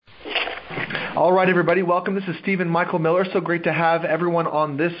All right, everybody, welcome. This is Stephen Michael Miller. So great to have everyone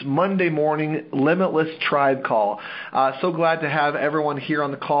on this Monday morning Limitless Tribe call. So glad to have everyone here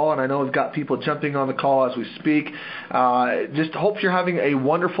on the call, and I know we've got people jumping on the call as we speak. Just hope you're having a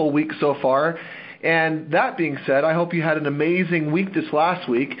wonderful week so far. And that being said, I hope you had an amazing week this last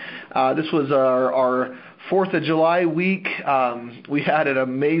week. This was our 4th of July week. We had an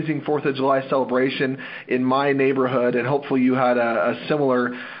amazing 4th of July celebration in my neighborhood, and hopefully you had a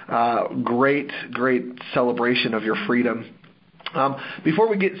similar great celebration of your freedom. Before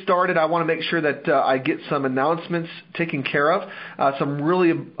we get started, I want to make sure that I get some announcements taken care of. Some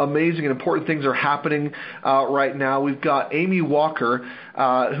really amazing and important things are happening right now. We've got Amy Walker,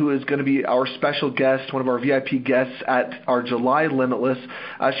 who is going to be our special guest, one of our VIP guests at our July Limitless.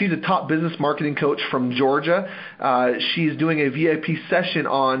 She's a top business marketing coach from Georgia. She's doing a VIP session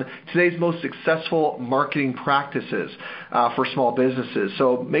on today's most successful marketing practices for small businesses.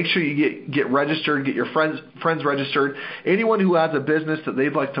 So make sure you get registered, get your friends registered. Anyone who has a business that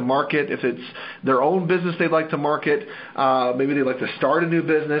they'd like to market, if it's their own business they'd like to market, maybe they'd like to start a new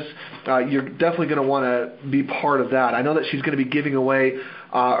business, you're definitely going to want to be part of that. I know that she's going to be giving away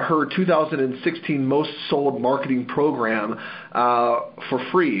her 2016 Most Sold Marketing Program for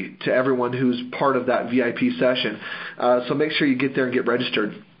free to everyone who's part of that VIP session. So make sure you get there and get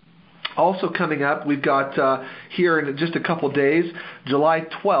registered. Also coming up, we've got here in just a couple days, July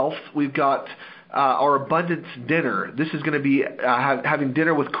 12th, we've got our Abundance Dinner. This is going to be having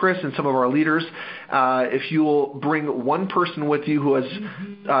dinner with Chris and some of our leaders. If you will bring one person with you who has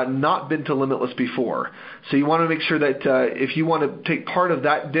not been to Limitless before. So you want to make sure that if you want to take part of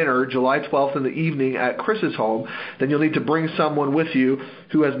that dinner, July 12th in the evening at Chris's home, then you'll need to bring someone with you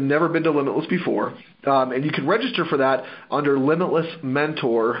who has never been to Limitless before. And you can register for that under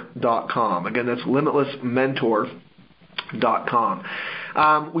limitlessmentor.com. Again, that's limitlessmentor.com.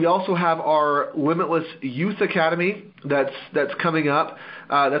 We also have our Limitless Youth Academy that's coming up.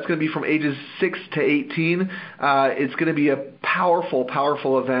 That's going to be from ages 6 to 18. It's going to be a powerful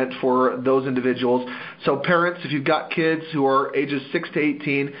event for those individuals. So parents, if you've got kids who are ages 6 to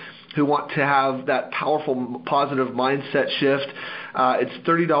 18 who want to have that powerful positive mindset shift, it's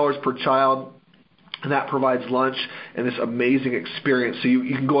 $30 per child. And that provides lunch and this amazing experience. So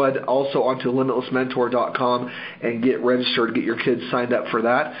you can go ahead also onto limitlessmentor.com and get registered, get your kids signed up for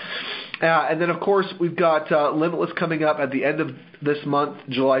that. And then, of course, we've got Limitless coming up at the end of this month,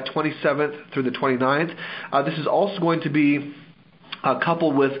 July 27th through the 29th. This is also going to be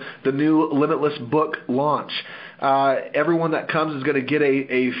coupled with the new Limitless book launch. Everyone that comes is going to get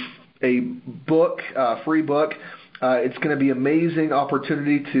a book, free book. It's going to be an amazing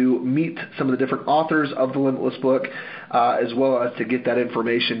opportunity to meet some of the different authors of the Limitless book, as well as to get that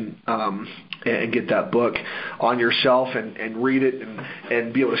information and get that book on your shelf and read it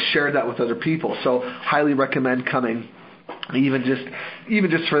and be able to share that with other people. So highly recommend coming, even just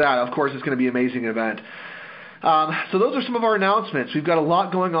for that. Of course, it's going to be an amazing event. So those are some of our announcements. We've got a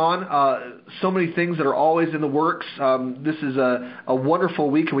lot going on, so many things that are always in the works. This is a wonderful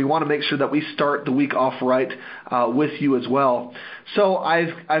week, and we want to make sure that we start the week off right with you as well. So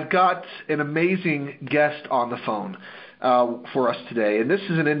I've got an amazing guest on the phone for us today, and this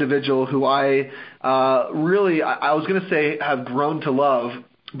is an individual who I was going to say have grown to love.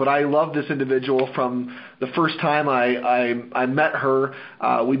 But I love this individual from the first time I met her.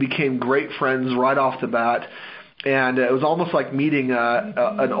 We became great friends right off the bat. And it was almost like meeting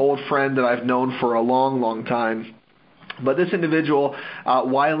an old friend that I've known for a long time. But this individual,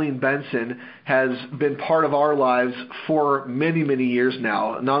 Wileen Benson, has been part of our lives for many years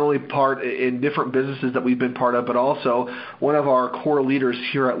now. Not only part in different businesses that we've been part of, but also one of our core leaders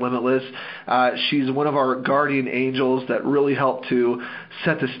here at Limitless. She's one of our guardian angels that really help to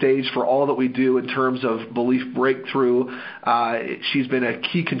set the stage for all that we do in terms of belief breakthrough. She's been a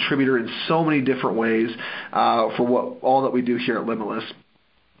key contributor in so many different ways for all that we do here at Limitless.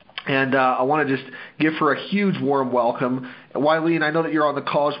 And I want to just give her a huge warm welcome. Wileen, I know that you're on the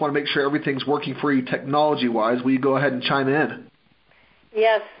call. I just want to make sure everything's working for you technology-wise. Will you go ahead and chime in?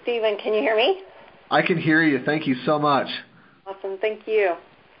 Yes, Stephen, can you hear me? I can hear you. Thank you so much. Awesome. Thank you.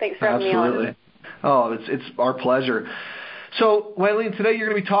 Thanks for having me on. Absolutely. Oh, it's our pleasure. So, Wileen, today you're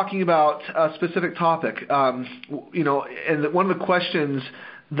going to be talking about a specific topic. And one of the questions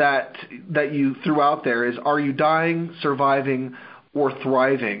that you threw out there is, are you dying, surviving, or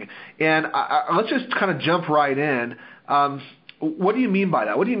thriving? And let's just kind of jump right in. What do you mean by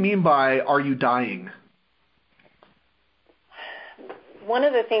that? What do you mean by are you dying? One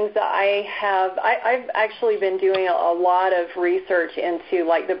of the things that I've actually been doing a lot of research into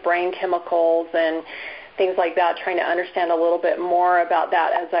like the brain chemicals and things like that, trying to understand a little bit more about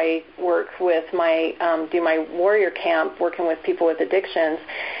that as I work with do my warrior camp, working with people with addictions.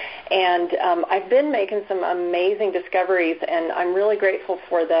 And I've been making some amazing discoveries, and I'm really grateful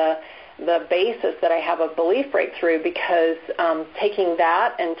for the basis that I have of belief breakthrough, because taking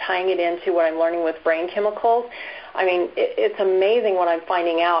that and tying it into what I'm learning with brain chemicals, I mean, it's amazing what I'm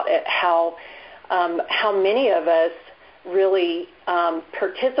finding out at how many of us really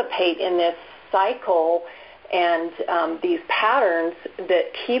participate in this cycle and these patterns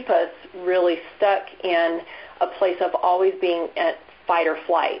that keep us really stuck in a place of always being at fight or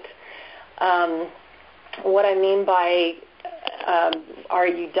flight. What I mean by are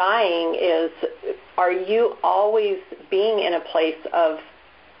you dying is, are you always being in a place of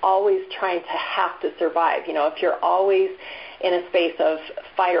always trying to have to survive? You know, if you're always in a space of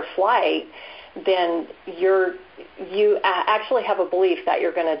fight or flight, then you actually have a belief that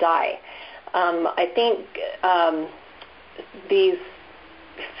you're going to die. I think these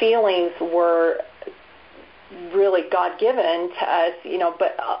feelings were really God-given to us, you know,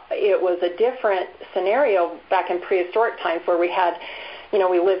 but it was a different scenario back in prehistoric times, where we had, you know,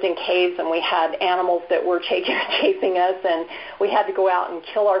 we lived in caves and we had animals that were chasing us, and we had to go out and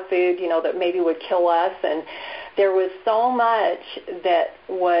kill our food, you know, that maybe would kill us. And there was so much that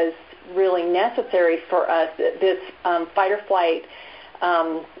was really necessary for us. This fight or flight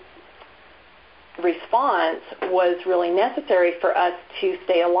response was really necessary for us to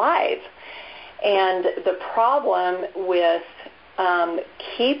stay alive. And the problem with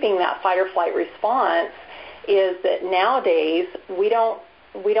keeping that fight or flight response is that nowadays we don't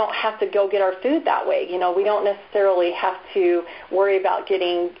have to go get our food that way. You know, we don't necessarily have to worry about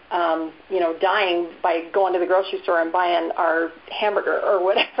getting, dying by going to the grocery store and buying our hamburger or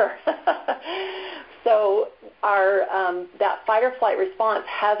whatever. So that fight or flight response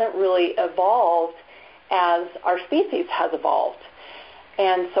hasn't really evolved as our species has evolved.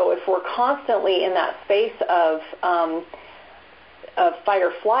 And so if we're constantly in that space of fight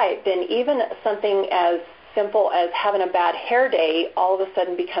or flight, then even something as simple as having a bad hair day all of a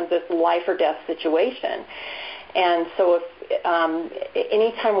sudden becomes this life or death situation. And so if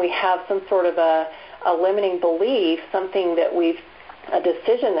anytime we have some sort of a limiting belief, something that a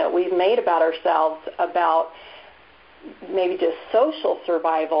decision that we've made about ourselves, about maybe just social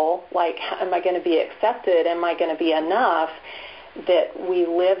survival, like, am I going to be accepted? Am I going to be enough? That we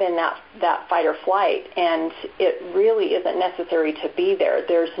live in that fight or flight, and it really isn't necessary to be there.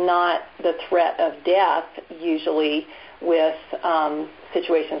 There's not the threat of death usually with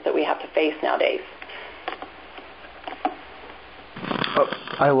situations that we have to face nowadays. Oh,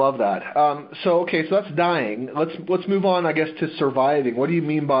 I love that. So that's dying. Let's move on, I guess, to surviving. What do you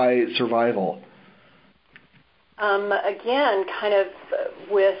mean by survival? Again, kind of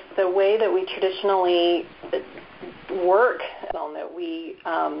with the way that we traditionally work, that we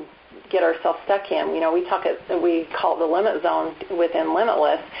get ourselves stuck in. You know, we call it the limit zone within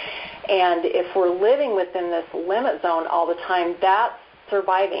Limitless. And if we're living within this limit zone all the time, that's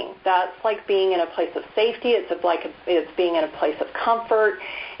surviving. That's like being in a place of safety. It's being in a place of comfort.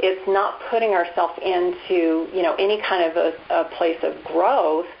 It's not putting ourselves into, you know, any kind of a place of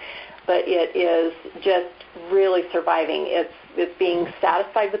growth, but it is just really surviving. It's being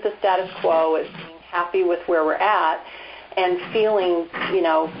satisfied with the status quo. It's being happy with where we're at and feeling, you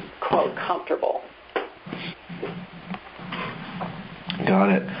know, quote, comfortable. Got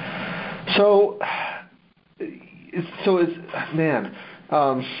it. So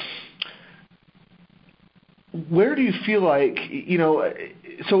where do you feel like, you know,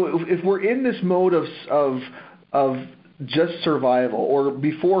 so if we're in this mode of just survival, or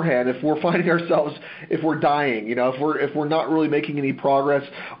beforehand, if we're finding ourselves, if we're dying, you know, if we're not really making any progress,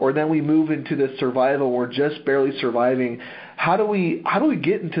 or then we move into this survival, we're just barely surviving, how do we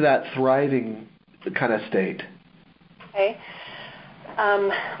get into that thriving kind of state? Okay.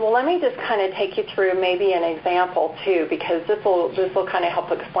 Well, let me just kind of take you through maybe an example too, because this will kind of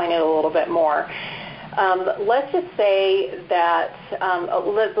help explain it a little bit more. Let's just say that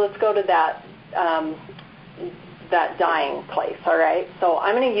let's go to that dying place, all right? So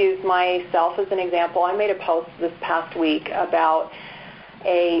I'm going to use myself as an example. I made a post this past week about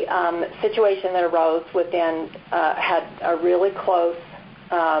a situation that arose within, had a really close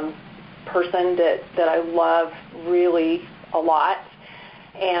person that I love really a lot,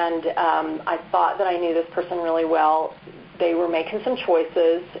 and I thought that I knew this person really well. They were making some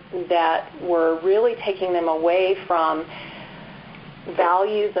choices that were really taking them away from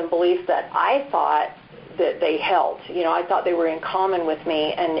values and beliefs that I thought that they held. You know, I thought they were in common with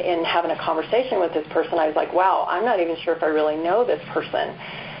me, and in having a conversation with this person, I was like, wow, I'm not even sure if I really know this person.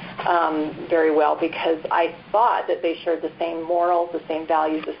 very well, because I thought that they shared the same morals, the same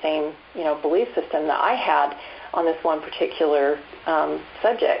values, the same, belief system that I had on this one particular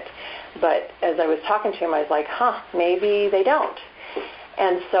subject. But as I was talking to him, I was like, maybe they don't.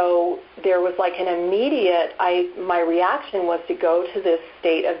 And so there was like an immediate, my reaction was to go to this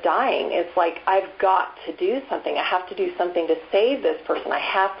state of dying. It's like, I've got to do something. I have to do something to save this person. I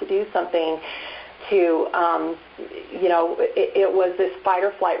have to do something to, it was this fight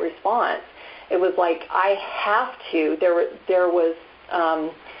or flight response. It was like, I have to. There was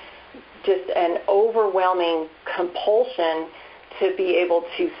just an overwhelming compulsion to be able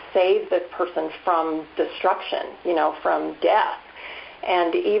to save this person from destruction, from death.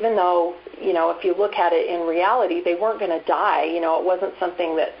 And even though, if you look at it in reality, they weren't going to die. It wasn't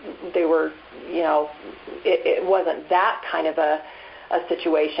something that they were, it wasn't that kind of a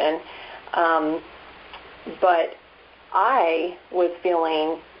situation. But I was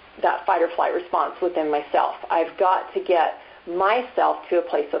feeling that fight or flight response within myself. I've got to get myself to a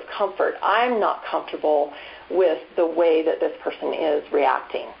place of comfort. I'm not comfortable with the way that this person is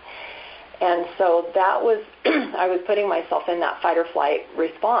reacting. And so that was, I was putting myself in that fight or flight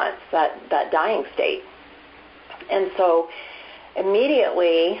response, that dying state. And so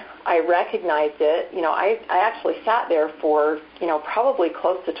immediately I recognized it. I actually sat there for, probably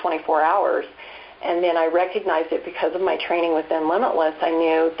close to 24 hours. And then I recognized it because of my training within Limitless. I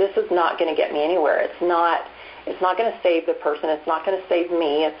knew this is not going to get me anywhere. It's not going to save the person. It's not going to save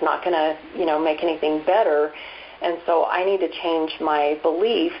me. It's not going to, make anything better. And so I need to change my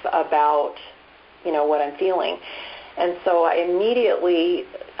belief about, what I'm feeling. And so I immediately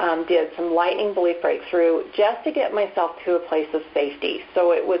did some lightning belief breakthrough just to get myself to a place of safety.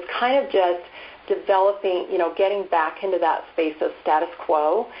 So it was kind of just developing, getting back into that space of status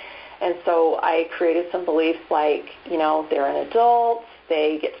quo. And so I created some beliefs like, they're an adult,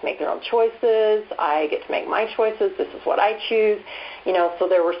 they get to make their own choices, I get to make my choices, this is what I choose. So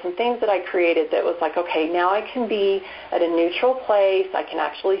there were some things that I created that was like, okay, now I can be at a neutral place, I can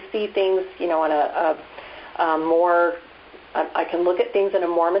actually see things, in a more, I can look at things in a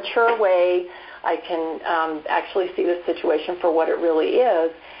more mature way, I can actually see the situation for what it really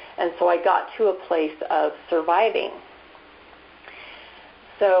is. And so I got to a place of surviving.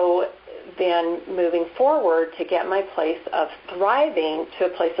 So then moving forward to get my place of thriving to a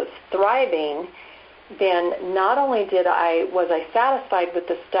place of thriving, then not only was I satisfied with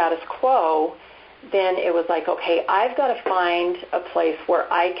the status quo, then it was like, okay, I've got to find a place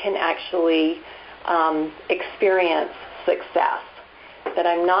where I can actually experience success, that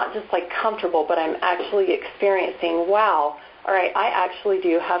I'm not just like comfortable, but I'm actually experiencing, wow, all right, I actually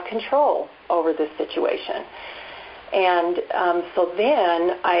do have control over this situation. And so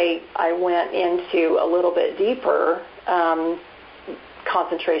then I went into a little bit deeper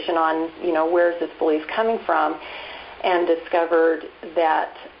concentration on, where's this belief coming from, and discovered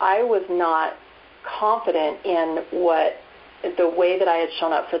that I was not confident in the way that I had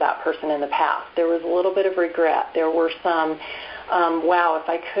shown up for that person in the past. There was a little bit of regret. There were some, if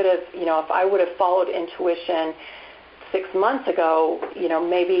I could have, if I would have followed intuition 6 months ago,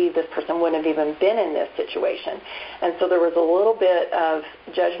 maybe this person wouldn't have even been in this situation. And so there was a little bit of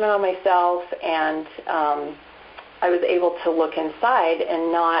judgment on myself, and I was able to look inside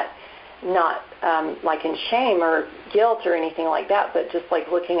and not like in shame or guilt or anything like that, but just like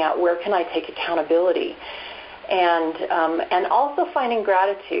looking at where can I take accountability. And also finding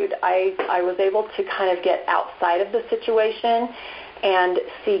gratitude. I was able to kind of get outside of the situation and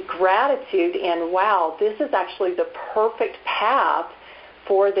see gratitude in, wow, this is actually the perfect path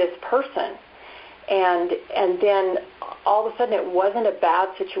for this person. And then all of a sudden it wasn't a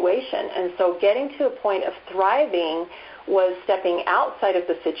bad situation. And so getting to a point of thriving was stepping outside of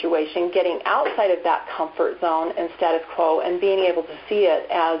the situation, getting outside of that comfort zone and status quo, and being able to see it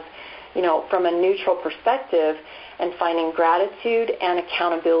as, from a neutral perspective, and finding gratitude and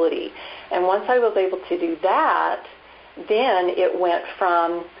accountability. And once I was able to do that, then it went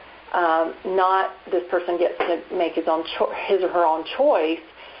from not this person gets to make his or her own choice.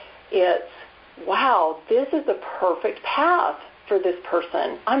 It's, wow, this is the perfect path for this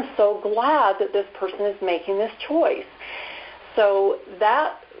person. I'm so glad that this person is making this choice. So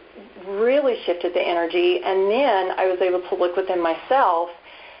that really shifted the energy. And then I was able to look within myself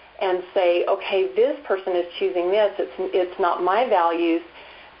and say, okay, this person is choosing this. It's not my values.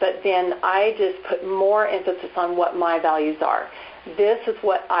 But then I just put more emphasis on what my values are. This is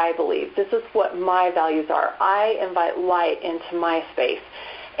what I believe. This is what my values are. I invite light into my space.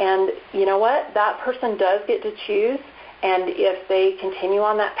 And you know what? That person does get to choose. And if they continue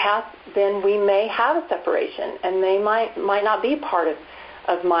on that path, then we may have a separation. And they might not be part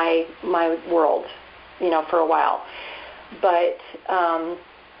of my world, for a while. But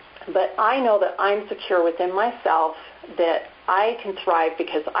I know that I'm secure within myself, that I can thrive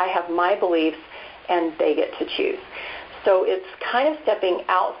because I have my beliefs and they get to choose. So it's kind of stepping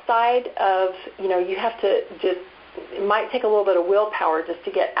outside of, you have to just, it might take a little bit of willpower just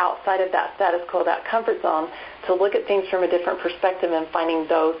to get outside of that status quo, that comfort zone, to look at things from a different perspective and finding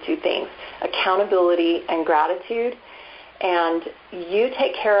those two things, accountability and gratitude. And you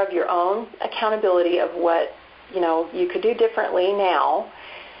take care of your own accountability of what, you could do differently now,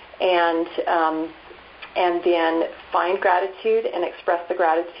 and then find gratitude and express the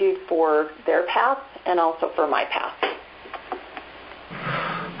gratitude for their path and also for my path.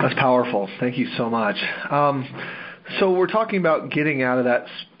 That's powerful. Thank you so much. So we're talking about getting out of that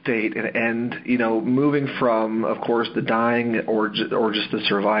state and moving from, of course, the dying or just the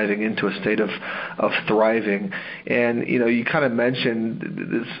surviving into a state of thriving. And you kind of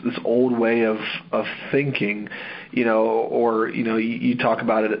mentioned this old way of thinking, or you talk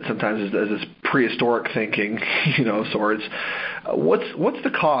about it sometimes as this prehistoric thinking, of sorts. What's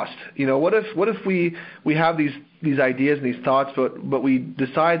the cost? What if we have these ideas and these thoughts, but we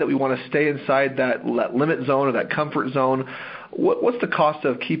decide that we want to stay inside that limit zone or that comfort zone? What's the cost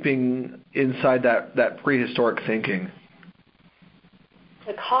of keeping inside that prehistoric thinking?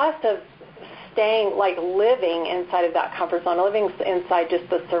 The cost of staying, living inside of that comfort zone, living inside just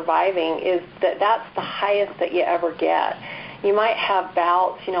the surviving, is that's the highest that you ever get. You might have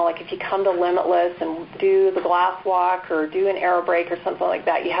bouts, if you come to Limitless and do the glass walk or do an aero break or something like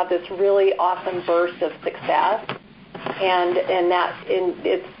that, you have this really awesome burst of success, and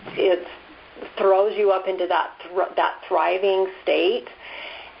it throws you up into that thriving state,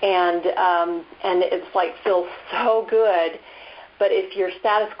 and it's feels so good. But if your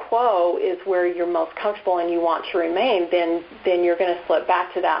status quo is where you're most comfortable and you want to remain, then you're going to slip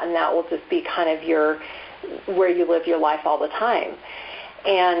back to that, and that will just be kind of where you live your life all the time.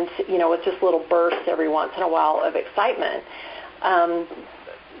 And, it's just little bursts every once in a while of excitement.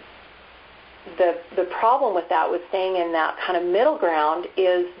 The problem with that, with staying in that kind of middle ground,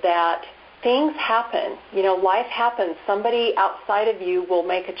 is that things happen. Life happens. Somebody outside of you will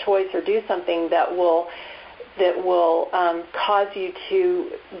make a choice or do something that will cause you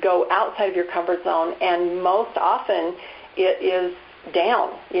to go outside of your comfort zone, and most often it is down.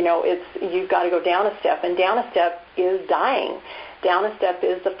 You've got to go down a step, and down a step is dying. Down a step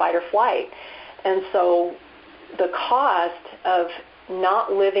is the fight or flight. And so the cost of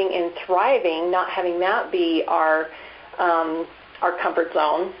not living in thriving, not having that be our comfort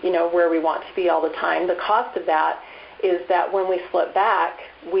zone, where we want to be all the time, the cost of that is that when we slip back,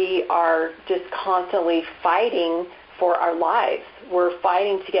 we are just constantly fighting for our lives. We're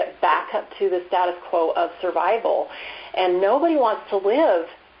fighting to get back up to the status quo of survival. And nobody wants to live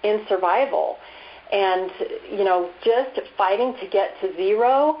in survival. And, just fighting to get to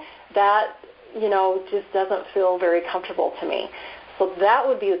zero, that, just doesn't feel very comfortable to me. So that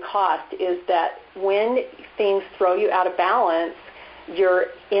would be the cost, is that when things throw you out of balance, you're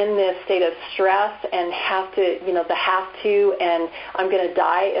in this state of stress and have to, the have to, and I'm going to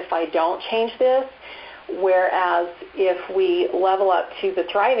die if I don't change this. Whereas if we level up to the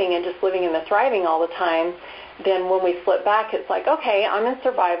thriving and just living in the thriving all the time, then when we flip back, it's like, okay, I'm in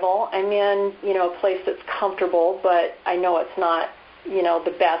survival. I'm in, a place that's comfortable, but I know it's not,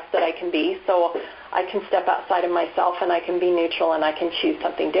 the best that I can be. So I can step outside of myself and I can be neutral and I can choose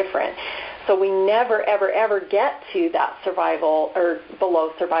something different. So we never, ever, ever get to that survival or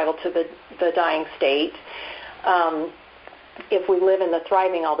below survival to the dying state if we live in the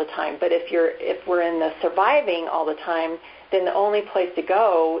thriving all the time. But if we're in the surviving all the time, then the only place to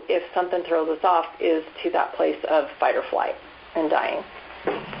go if something throws us off is to that place of fight or flight and dying.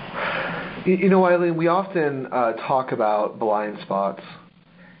 Eileen, we often talk about blind spots,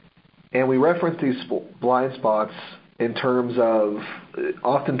 and we reference these blind spots in terms of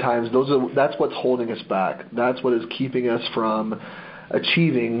oftentimes that's what's holding us back. That's what is keeping us from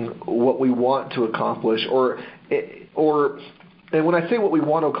achieving what we want to accomplish, and when I say what we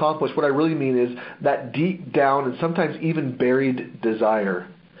want to accomplish, what I really mean is that deep down and sometimes even buried desire.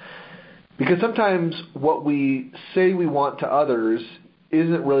 Because sometimes what we say we want to others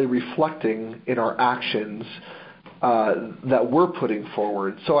isn't really reflecting in our actions that we're putting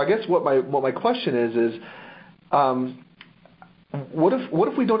forward. So I guess what my question is what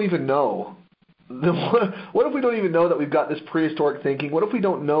if we don't even know? What if we don't even know that we've got this prehistoric thinking? What if we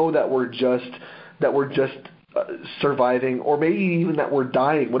don't know that we're just surviving, or maybe even that we're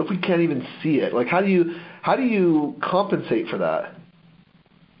dying? What if we can't even see it? How do you compensate for that?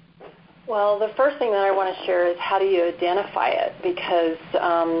 Well, the first thing that I want to share is how do you identify it? Because,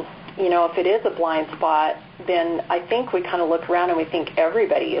 if it is a blind spot, then I think we kind of look around and we think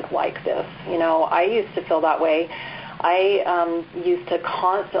everybody is like this. I used to feel that way. I used to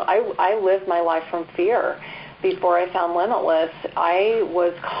I lived my life from fear. Before I found Limitless, I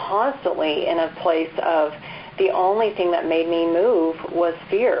was constantly in a place of the only thing that made me move was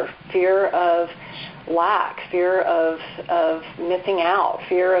fear of lack, fear of missing out,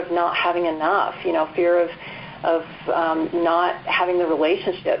 fear of not having enough, fear of not having the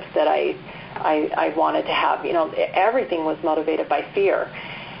relationships that I wanted to have. Everything was motivated by fear.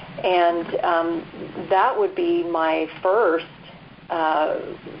 And that would be my first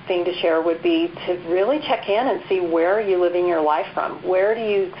thing to share, would be to really check in and see, where are you living your life from? Where do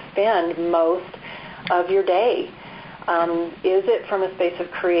you spend most of your day? Is it from a space of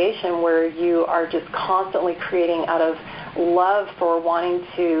creation where you are just constantly creating out of love for wanting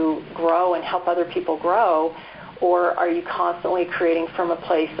to grow and help other people grow? Or are you constantly creating from a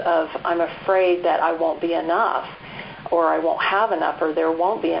place of, I'm afraid that I won't be enough, or I won't have enough, or there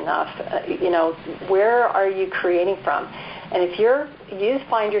won't be enough? Where are you creating from? And if you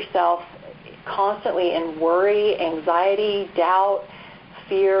find yourself constantly in worry, anxiety, doubt,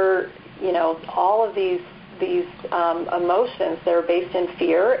 fear, all of these emotions that are based in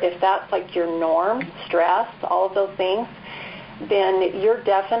fear, if that's like your norm, stress, all of those things, then you're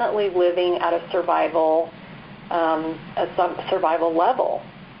definitely living at a survival level.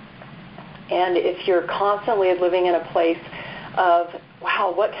 And if you're constantly living in a place of,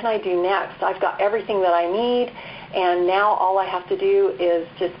 wow, what can I do next? I've got everything that I need, and now all I have to do is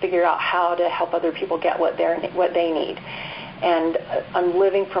just figure out how to help other people get what they need. And I'm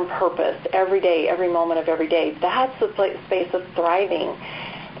living from purpose every day, every moment of every day. That's the space of thriving.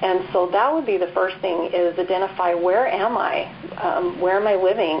 And so that would be the first thing, is identify, where am I? Where am I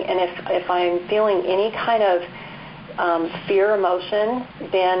living? And if I'm feeling any kind of fear emotion,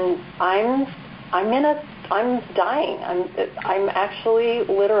 then I'm dying. I'm actually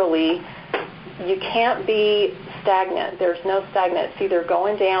literally, you can't be stagnant. There's no stagnant. It's either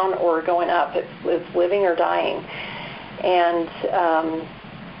going down or going up. It's living or dying. And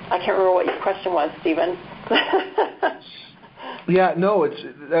I can't remember what your question was, Stephen. Yeah, no,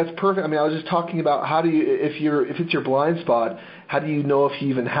 that's perfect. I mean, I was just talking about, how do you, if it's your blind spot, how do you know if you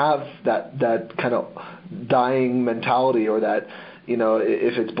even have that kind of dying mentality, or that,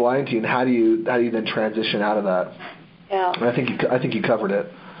 if it's blind to you, and how do you then transition out of that? Yeah. And I think you covered it.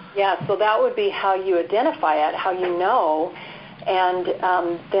 Yeah, so that would be how you identify it, how you know. And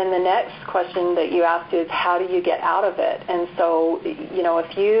then the next question that you asked is, how do you get out of it? And so,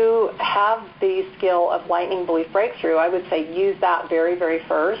 if you have the skill of lightning belief breakthrough, I would say use that very, very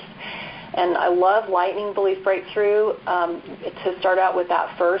first. And I love lightning belief breakthrough to start out with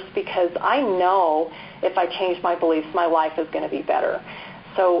that first, because I know if I change my beliefs, my life is going to be better.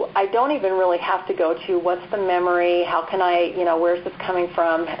 So I don't even really have to go to, what's the memory, how can I, where's this coming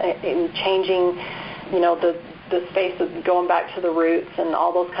from, in changing, the space of going back to the roots and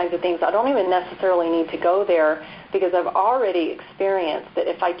all those kinds of things. I don't even necessarily need to go there, because I've already experienced that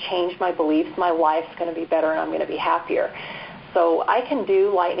if I change my beliefs, my life's going to be better and I'm going to be happier. So I can do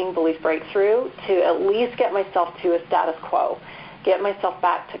lightning belief breakthrough to at least get myself to a status quo, get myself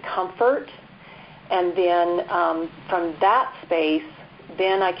back to comfort, and then from that space,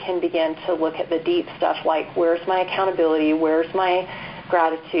 then I can begin to look at the deep stuff, like, where's my accountability, where's my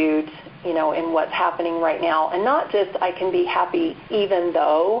gratitude, in what's happening right now. And not just, I can be happy even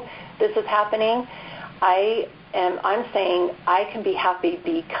though this is happening. I'm saying I can be happy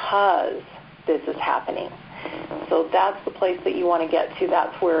because this is happening. So that's the place that you want to get to.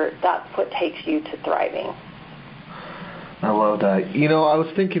 That's what takes you to thriving. I love that. I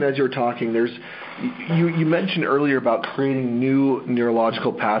was thinking as you were talking, you mentioned earlier about creating new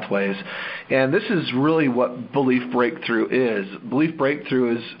neurological pathways, and this is really what belief breakthrough is. Belief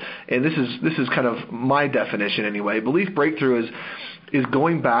breakthrough is, and this is kind of my definition anyway. Belief breakthrough is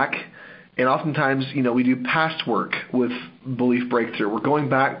going back, and oftentimes, we do past work with belief breakthrough. We're going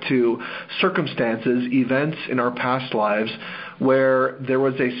back to circumstances, events in our past lives where there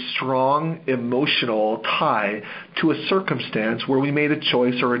was a strong emotional tie to a circumstance where we made a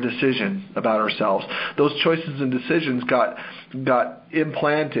choice or a decision about ourselves. Those choices and decisions got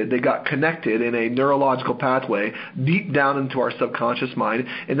implanted, they got connected in a neurological pathway deep down into our subconscious mind,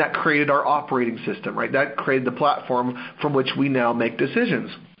 and that created our operating system, right? That created the platform from which we now make decisions.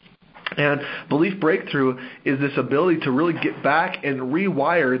 And belief breakthrough is this ability to really get back and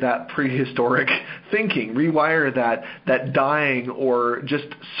rewire that prehistoric thinking, rewire that dying or just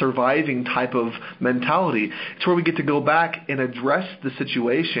surviving type of mentality. It's where we get to go back and address the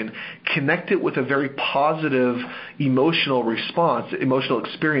situation, connect it with a very positive emotional response, emotional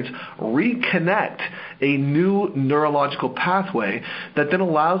experience, reconnect a new neurological pathway that then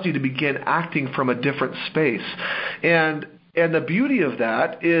allows you to begin acting from a different space. And the beauty of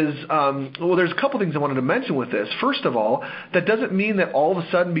that is, there's a couple things I wanted to mention with this. First of all, that doesn't mean that all of a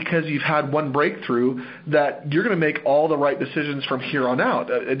sudden because you've had one breakthrough that you're going to make all the right decisions from here on out.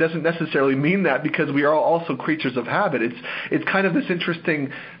 It doesn't necessarily mean that, because we are also creatures of habit. It's kind of this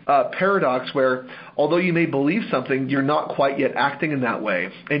interesting paradox where although you may believe something, you're not quite yet acting in that way.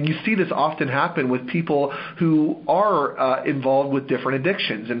 And you see this often happen with people who are involved with different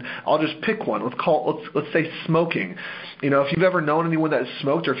addictions. And I'll just pick one. Let's say smoking. If you've ever known anyone that has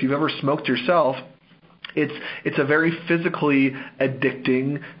smoked, or if you've ever smoked yourself, it's a very physically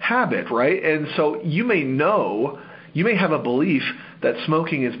addicting habit, right? And so you may have a belief that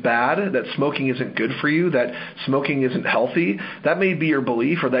smoking is bad, that smoking isn't good for you, that smoking isn't healthy. That may be your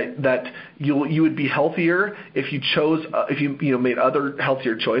belief, or that you would be healthier if you chose, if you made other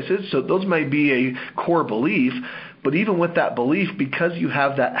healthier choices. So those might be a core belief. But even with that belief, because you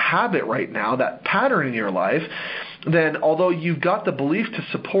have that habit right now, that pattern in your life, then although you've got the belief to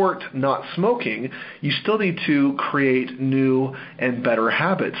support not smoking, you still need to create new and better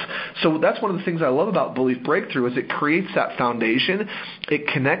habits. So that's one of the things I love about Belief Breakthrough, is it creates that foundation. It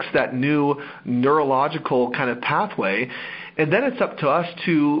connects that new neurological kind of pathway. And then it's up to us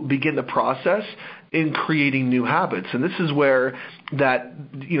to begin the process in creating new habits. And this is where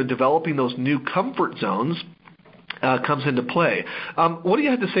that, developing those new comfort zones comes into play. What do you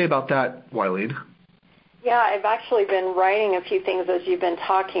have to say about that, Wileen? Yeah, I've actually been writing a few things as you've been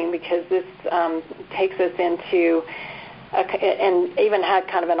talking, because this takes us into, and even had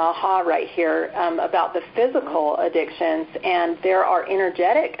kind of an aha right here about the physical addictions, and there are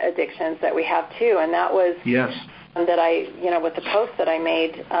energetic addictions that we have too, and that was that I, with the post that I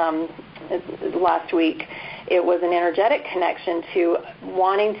made last week. It was an energetic connection to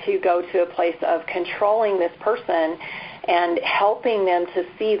wanting to go to a place of controlling this person and helping them to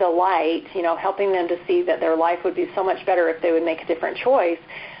see the light, helping them to see that their life would be so much better if they would make a different choice,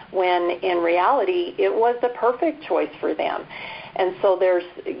 when in reality it was the perfect choice for them. And so there's,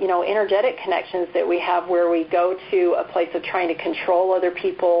 energetic connections that we have where we go to a place of trying to control other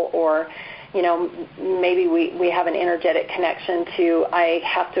people, or maybe we have an energetic connection to, I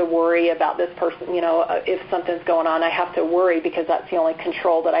have to worry about this person, if something's going on, I have to worry because that's the only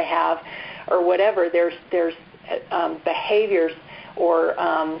control that I have, or whatever. There's behaviors or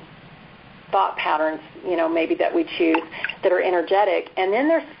thought patterns, maybe that we choose that are energetic. And then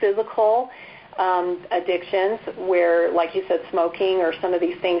there's physical addictions where, like you said, smoking or some of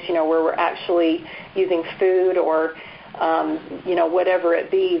these things, where we're actually using food or whatever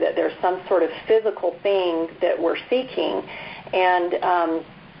it be, that there's some sort of physical thing that we're seeking. And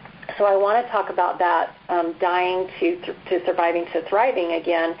so I want to talk about that, dying to surviving to thriving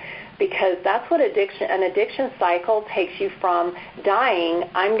again, because that's what an addiction cycle takes you from dying,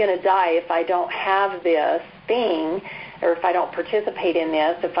 I'm going to die if I don't have this thing, or if I don't participate in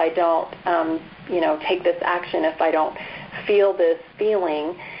this, if I don't, take this action, if I don't feel this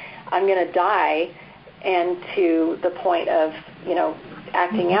feeling, I'm going to die, and to the point of,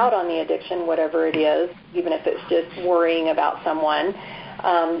 acting out on the addiction, whatever it is, even if it's just worrying about someone,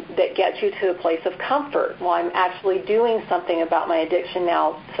 that gets you to a place of comfort. Well, I'm actually doing something about my addiction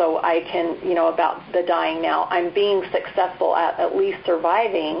now, so I can, about the dying now. I'm being successful at least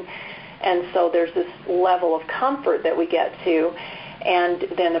surviving, and so there's this level of comfort that we get to. And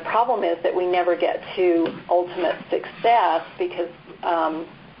then the problem is that we never get to ultimate success because,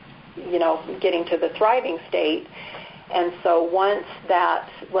 getting to the thriving state. And so once that,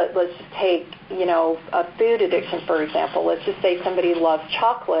 let's just take, a food addiction, for example. Let's just say somebody loves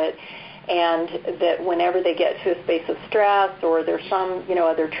chocolate, and that whenever they get to a space of stress or there's some,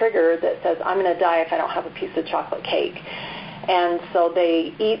 other trigger that says, I'm going to die if I don't have a piece of chocolate cake. And so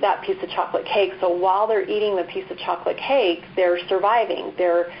they eat that piece of chocolate cake. So while they're eating the piece of chocolate cake, they're surviving.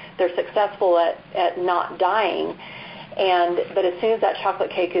 They're successful at not dying. But as soon as that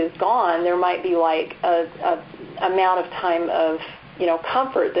chocolate cake is gone, there might be like a amount of time of,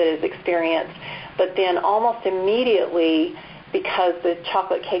 comfort that is experienced. But then almost immediately, because the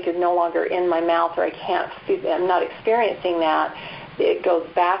chocolate cake is no longer in my mouth, or I'm not experiencing that, it goes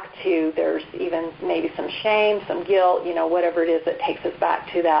back to, there's even maybe some shame, some guilt, whatever it is that takes us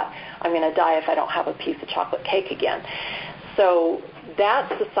back to that, I'm going to die if I don't have a piece of chocolate cake again. So that's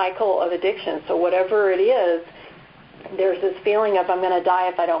the cycle of addiction. So whatever it is, there's this feeling of I'm going to die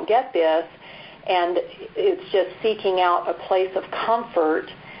if I don't get this, and it's just seeking out a place of comfort.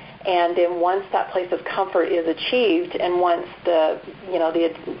 And then once that place of comfort is achieved, and once the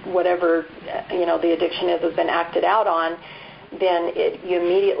addiction has been acted out on, then you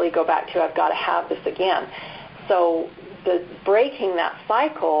immediately go back to I've got to have this again. So the breaking that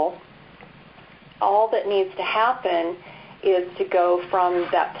cycle, all that needs to happen is to go from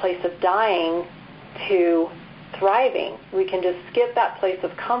that place of dying to thriving. We can just skip that place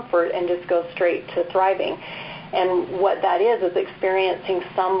of comfort and just go straight to thriving. And what that is experiencing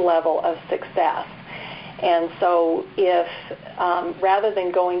some level of success. And so if, rather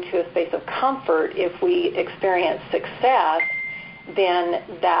than going to a space of comfort, if we experience success, then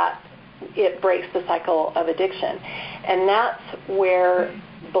it breaks the cycle of addiction. And that's where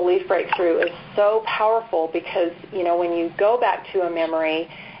belief breakthrough is so powerful, because, when you go back to a memory,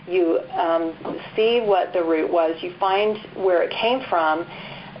 you see what the root was, you find where it came from.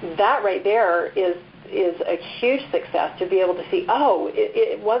 That right there is a huge success, to be able to see,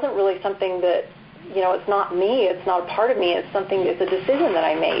 it wasn't really something that, it's not me, it's not a part of me, it's a decision that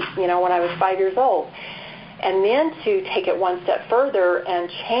I made, when I was 5 years old. And then to take it one step further and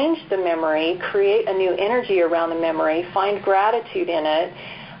change the memory, create a new energy around the memory, find gratitude in it,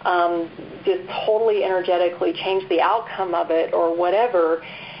 just totally energetically change the outcome of it or whatever,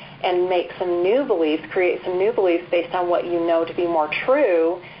 and make some new beliefs, create some new beliefs based on what you know to be more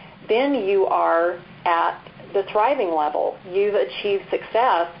true, then you are at the thriving level. You've achieved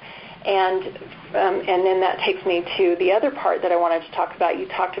success, and then that takes me to the other part that I wanted to talk about. You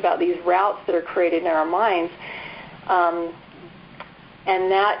talked about these routes that are created in our minds,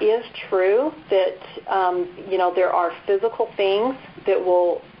 and that is true that there are physical things that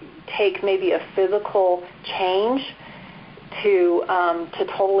will take maybe a physical change to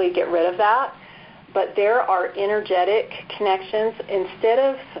totally get rid of that. But there are energetic connections. Instead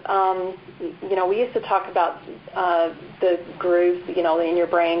of, we used to talk about the grooves, in your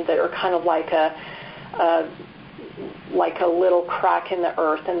brain that are kind of like a little crack in the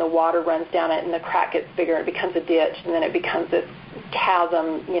earth, and the water runs down it, and the crack gets bigger, and it becomes a ditch, and then it becomes this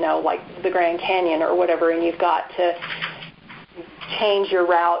chasm, like the Grand Canyon or whatever, and you've got to change your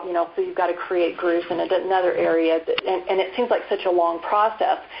route, so you've got to create grooves in another area, and it seems like such a long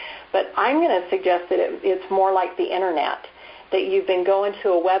process. But I'm going to suggest that it's more like the internet, that you've been going to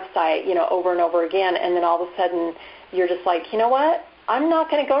a website, over and over again, and then all of a sudden you're just like, you know what? I'm not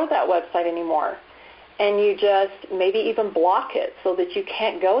going to go to that website anymore. And you just maybe even block it so that you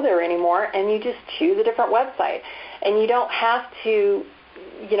can't go there anymore, and you just choose a different website. And you don't have to,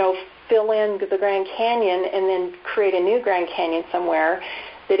 fill in the Grand Canyon and then create a new Grand Canyon somewhere,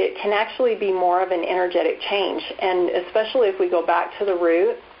 that it can actually be more of an energetic change. And especially if we go back to the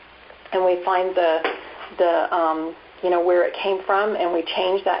root, and we find the where it came from, and we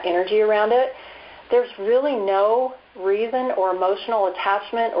change that energy around it, there's really no reason or emotional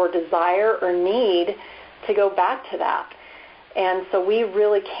attachment or desire or need to go back to that. And so we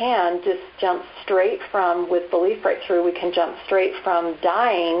really can just jump straight from, with Belief Breakthrough, we can jump straight from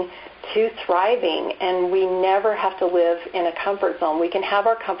dying to thriving, and we never have to live in a comfort zone. We can have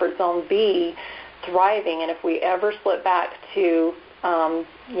our comfort zone be thriving, and if we ever slip back to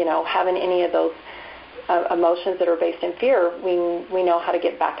having any of those emotions that are based in fear, we know how to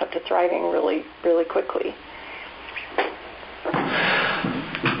get back up to thriving really, really quickly.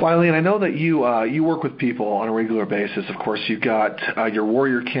 Well, Eileen, I know that you work with people on a regular basis. Of course, you've got your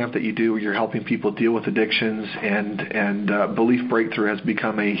warrior camp that you do, where you're helping people deal with addictions, and Belief Breakthrough has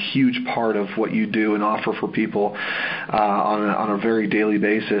become a huge part of what you do and offer for people on a very daily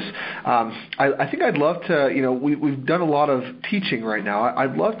basis. I think I'd love to, we've done a lot of teaching right now.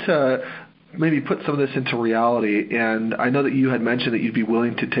 I'd love to maybe put some of this into reality, and I know that you had mentioned that you'd be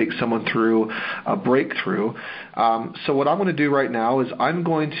willing to take someone through a breakthrough. So what I'm going to do right now is I'm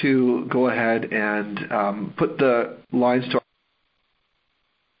going to go ahead and put the lines to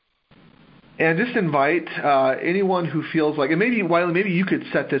and just invite anyone who feels like, and maybe, Wiley, maybe you could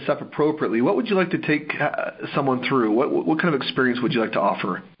set this up appropriately. What would you like to take someone through? What kind of experience would you like to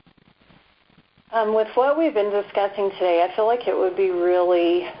offer? With what we've been discussing today, I feel like it would be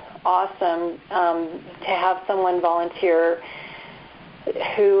really awesome to have someone volunteer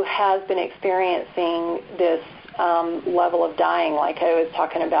who has been experiencing this level of dying, like I was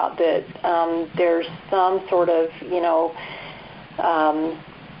talking about, that there's some sort of,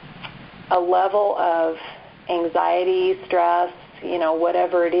 a level of anxiety, stress,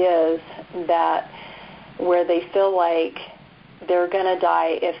 whatever it is, that where they feel like they're going to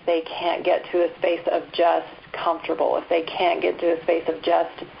die if they can't get to a space of just comfortable, if they can't get to a space of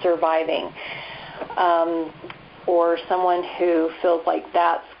just surviving, or someone who feels like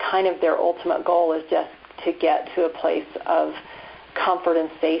that's kind of their ultimate goal is just to get to a place of comfort and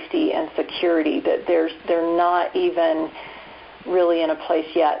safety and security, that they're not even really in a place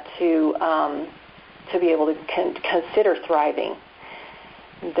yet to be able to consider thriving.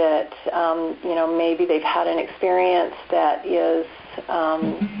 That maybe they've had an experience that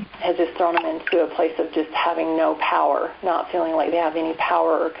has just thrown them into a place of just having no power, not feeling like they have any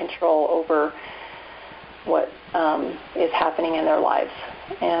power or control over what is happening in their lives.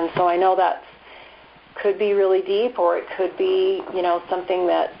 And so I know that could be really deep, or it could be something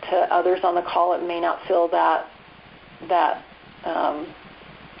that to others on the call it may not feel that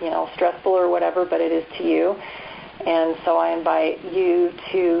stressful or whatever, but it is to you. And so I invite you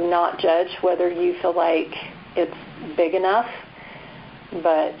to not judge whether you feel like it's big enough,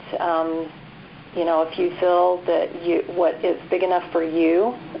 but if you feel that what is big enough for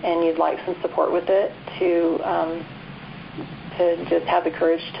you and you'd like some support with it, to just have the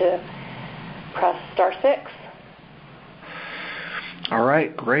courage to press *6. All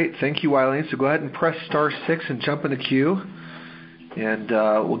right, great. Thank you, Wileen. So go ahead and press *6 and jump in the queue. And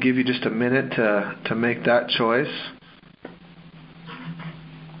we'll give you just a minute to make that choice.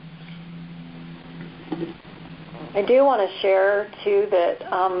 I do want to share, too, that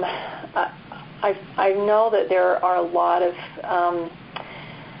I know that there are a lot of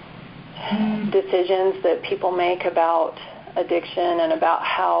decisions that people make about addiction and about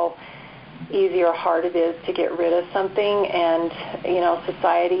how easy or hard it is to get rid of something. And,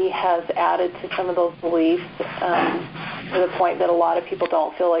 society has added to some of those beliefs to the point that a lot of people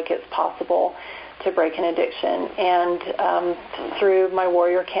don't feel like it's possible to break an addiction. And through my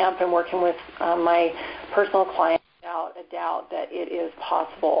Warrior Camp and working with my personal clients, without a doubt that it is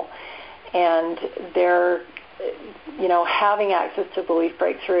possible. And having access to Belief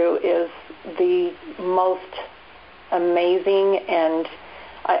Breakthrough is the most amazing, and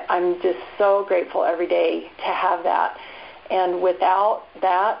I'm just so grateful every day to have that. And without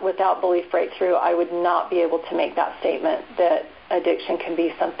Belief Breakthrough, I would not be able to make that statement that addiction can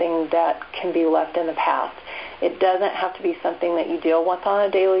be something that can be left in the past. It doesn't have to be something that you deal with on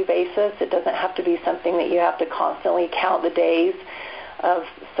a daily basis. It doesn't have to be something that you have to constantly count the days of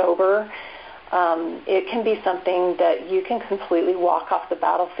sober. It can be something that you can completely walk off the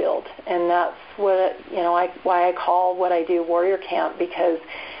battlefield. And that's what, why I call what I do Warrior Camp, because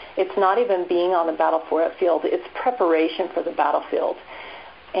it's not even being on the battlefield. It's preparation for the battlefield.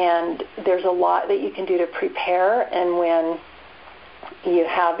 And there's a lot that you can do to prepare, and when you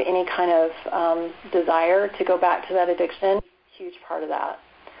have any kind of desire to go back to that addiction, huge part of that.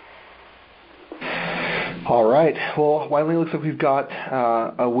 All right. Well, Wileen, looks like we've got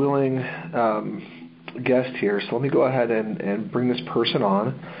a willing guest here. So let me go ahead and bring this person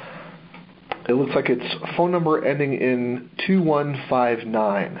on. It looks like it's phone number ending in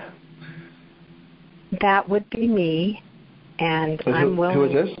 2159. That would be me, and I'm willing. Who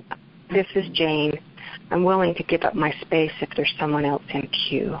is this? This is Jane. I'm willing to give up my space if there's someone else in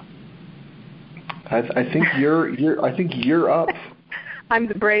queue. I think you're up. I'm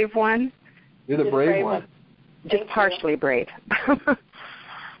the brave one. You're the brave one. Just partially brave.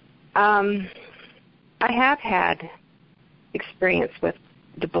 I have had experience with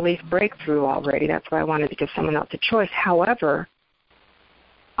the Belief Breakthrough already. That's why I wanted to give someone else a choice. However,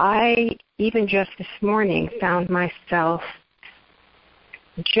 I, even just this morning, found myself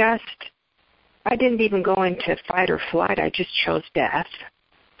I didn't even go into fight or flight. I just chose death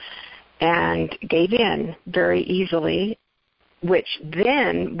and gave in very easily, which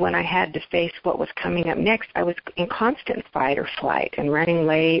then when I had to face what was coming up next, I was in constant fight or flight and running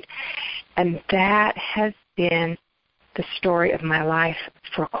late. And that has been the story of my life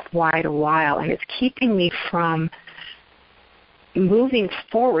for quite a while. And it's keeping me from moving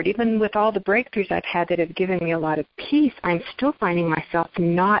forward. Even with all the breakthroughs I've had that have given me a lot of peace, I'm still finding myself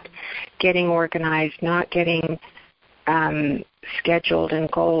not getting organized, not getting scheduled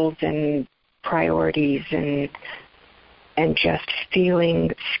and goals and priorities, and just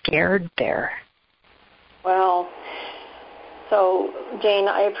feeling scared there. Well, so Jane,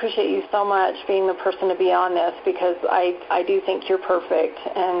 I appreciate you so much being the person to be on this, because I do think you're perfect,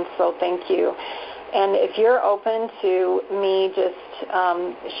 and so thank you. And if you're open to me just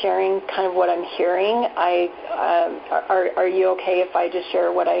sharing kind of what I'm hearing, are you okay if I just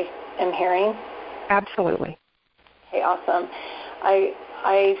share what I am hearing? Absolutely. Okay, awesome.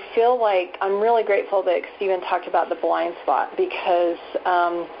 I feel like I'm really grateful that Stephen talked about the blind spot, because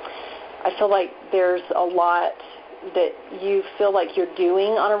I feel like there's a lot that you feel like you're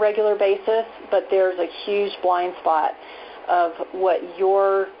doing on a regular basis, but there's a huge blind spot of what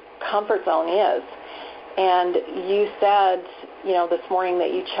your comfort zone is. And you said, this morning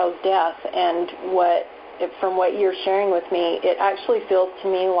that you chose death, and from what you're sharing with me, it actually feels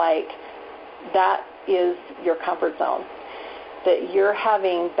to me like that is your comfort zone, that you're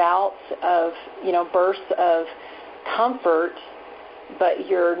having bouts of, bursts of comfort, but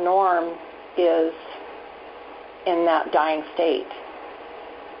your norm is in that dying state.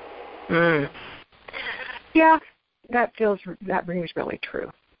 Yeah, that rings really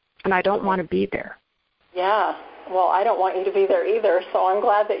true. And I don't want to be there. Yeah. Well, I don't want you to be there either, so I'm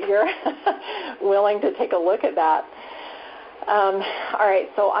glad that you're willing to take a look at that. All right,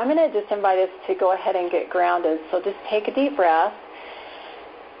 so I'm going to just invite us to go ahead and get grounded. So just take a deep breath.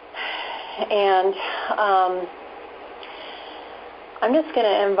 And I'm just going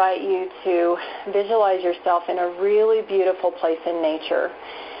to invite you to visualize yourself in a really beautiful place in nature.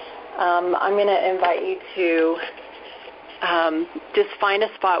 I'm going to invite you to just find a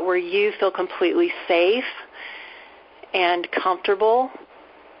spot where you feel completely safe and comfortable,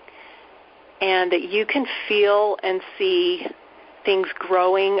 and that you can feel and see things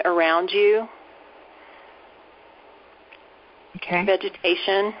growing around you. Okay.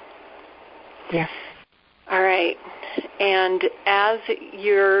 Vegetation. Yeah. All right. And as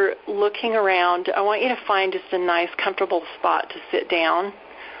you're looking around, I want you to find just a nice, comfortable spot to sit down.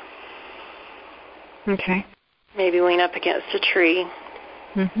 Okay. Maybe lean up against a tree.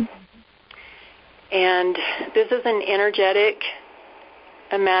 Mm-hmm. And this is an energetic,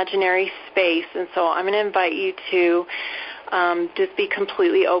 imaginary space, and so I'm going to invite you to just be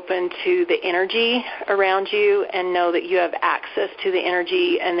completely open to the energy around you and know that you have access to the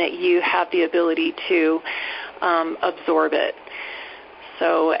energy and that you have the ability to absorb it.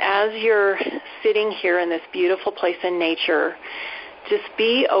 So as you're sitting here in this beautiful place in nature, just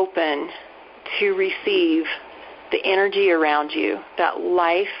be open to receive the energy around you, that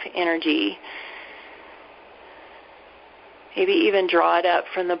life energy. Maybe even draw it up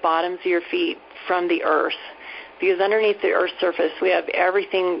from the bottoms of your feet, from the earth. Because underneath the earth's surface, we have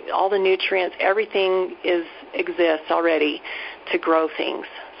everything, all the nutrients, everything exists already to grow things.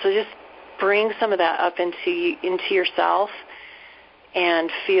 So just bring some of that up into yourself and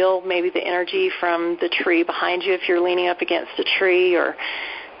feel maybe the energy from the tree behind you if you're leaning up against a tree, or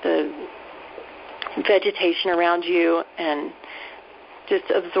the vegetation around you, and just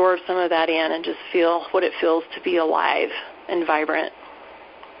absorb some of that in and just feel what it feels to be alive and vibrant.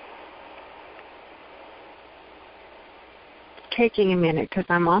 Taking a minute because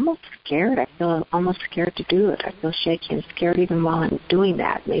I'm almost scared. I feel almost scared to do it. I feel shaky and scared even while I'm doing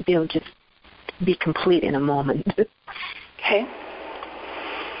that. Maybe it'll just be complete in a moment. Okay.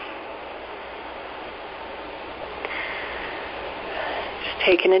 Just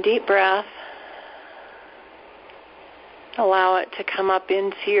taking a deep breath. Allow it to come up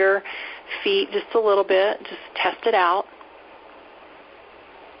into your feet just a little bit. Just test it out.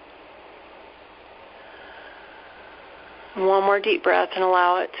 And one more deep breath and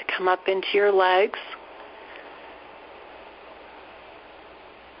allow it to come up into your legs.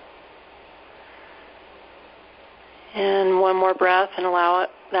 And one more breath and allow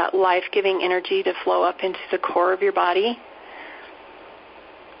that life-giving energy to flow up into the core of your body.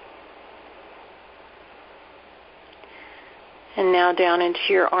 And now down into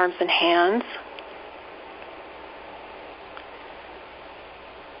your arms and hands.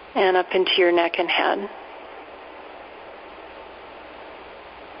 And up into your neck and head.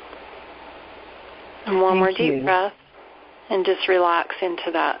 And one more deep breath, and just relax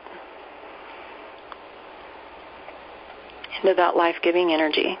into that life-giving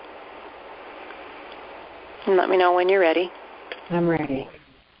energy. And let me know when you're ready. I'm ready.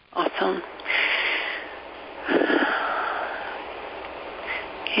 Awesome.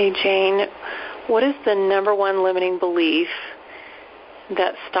 Okay, Jane, what is the number one limiting belief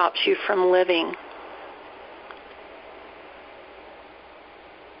that stops you from living?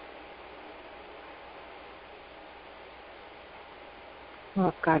 Well,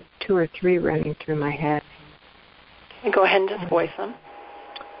 I've got 2 or 3 running through my head. Okay, go ahead and just voice them.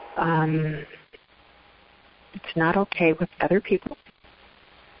 It's not okay with other people.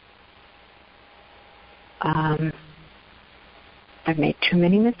 I've made too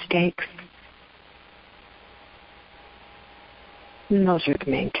many mistakes. And those are the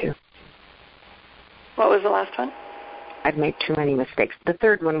main 2. What was the last one? I've made too many mistakes. The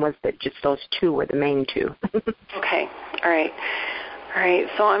third one was that just those 2 were the main 2. Okay. All right. All right.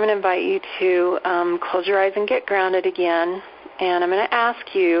 So I'm going to invite you to close your eyes and get grounded again. And I'm going to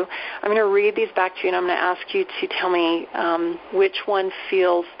ask you, I'm going to read these back to you, and I'm going to ask you to tell me which one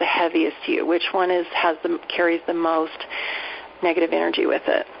feels the heaviest to you, which one carries the most negative energy with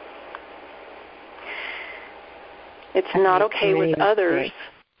it. It's not okay with others.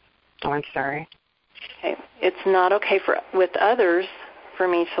 Oh, I'm sorry. Okay. It's not okay with others for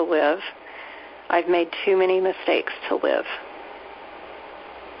me to live. I've made too many mistakes to live.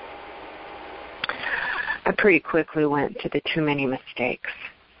 I pretty quickly went to the too many mistakes.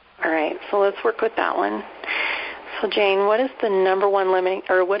 All right, so let's work with that one. So Jane, what is the number one limiting,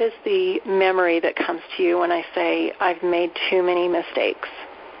 or what is the memory that comes to you when I say I've made too many mistakes?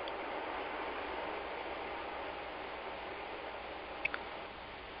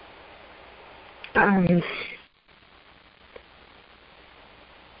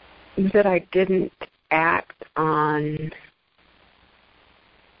 That I didn't act on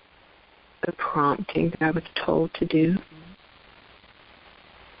the prompting that I was told to do.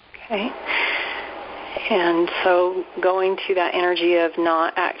 Okay. And so going to that energy of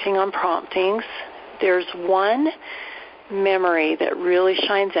not acting on promptings, there's one memory that really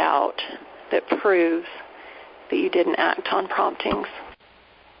shines out that proves that you didn't act on promptings.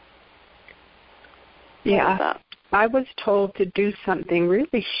 Yeah. I was told to do something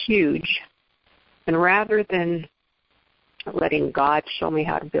really huge, and rather than letting God show me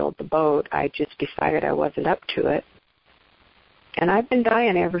how to build the boat, I just decided I wasn't up to it. And I've been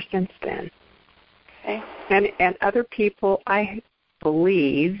dying ever since then. Okay. And other people, I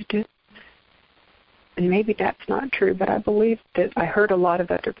believed, and maybe that's not true, but I believed that I hurt a lot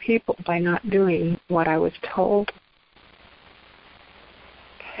of other people by not doing what I was told.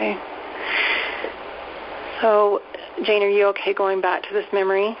 Okay. So, Jane, are you okay going back to this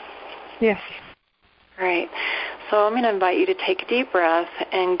memory? Yes. All right. So I'm going to invite you to take a deep breath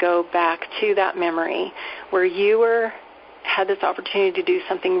and go back to that memory where you had this opportunity to do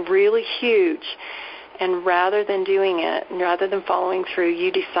something really huge, and rather than doing it, and rather than following through,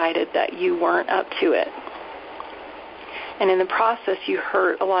 you decided that you weren't up to it. And in the process, you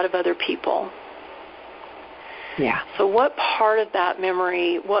hurt a lot of other people. Yeah. So what part of that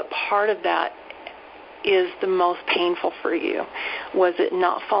memory, what part of that is the most painful for you? Was it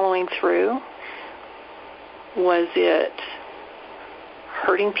not following through? Was it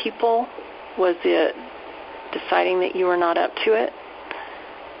hurting people? Was it deciding that you were not up to it?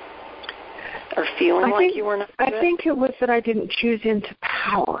 Or feeling like you were not up to it? I think it was that I didn't choose into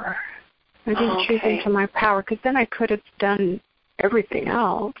power. I didn't choose into my power, because then I could have done everything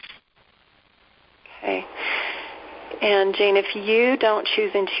else. Okay. And Jane, if you don't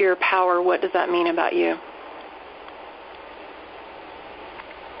choose into your power, what does that mean about you?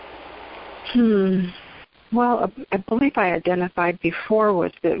 Well, I believe I identified before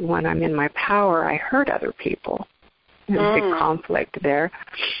was that when I'm in my power, I hurt other people. There's a big conflict there.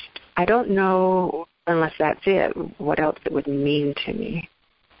 I don't know, unless that's it, what else it would mean to me.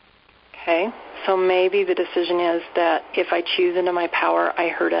 Okay. So maybe the decision is that if I choose into my power, I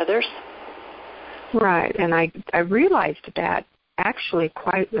hurt others? Right. And I realized that actually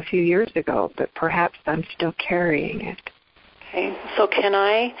quite a few years ago, but perhaps I'm still carrying it. Okay. So can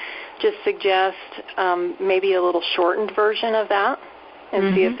I just suggest maybe a little shortened version of that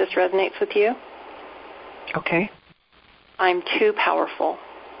and see if this resonates with you? Okay. I'm too powerful.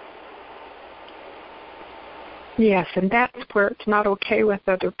 Yes, and that's where it's not okay with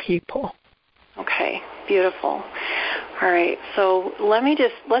other people. Okay, beautiful. All right, so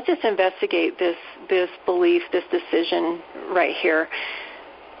let's just investigate this belief, this decision right here.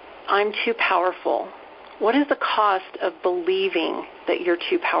 I'm too powerful. What is the cost of believing that you're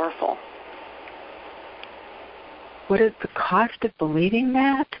too powerful? What is the cost of believing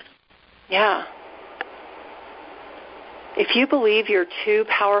that? Yeah. If you believe you're too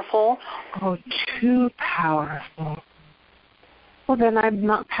powerful. Oh, too powerful. Well, then I'm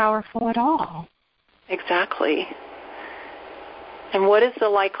not powerful at all. Exactly. And what is the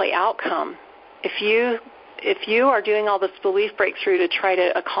likely outcome? If you are doing all this belief breakthrough to try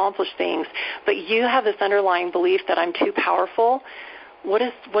to accomplish things, but you have this underlying belief that I'm too powerful, what's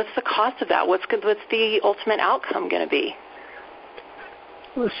the cost of that? What's the ultimate outcome going to be?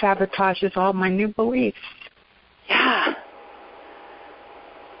 Well, it sabotages all my new beliefs. Yeah.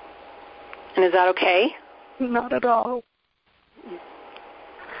 And is that okay? Not at all.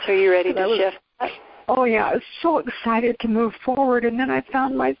 So are you ready to shift? Oh, yeah. I was so excited to move forward, and then I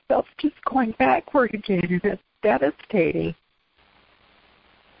found myself just going backward again, and it's devastating.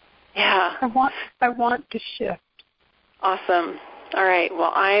 Yeah. I want to shift. Awesome. All right.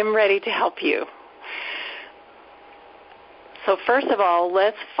 Well, I'm ready to help you. So first of all,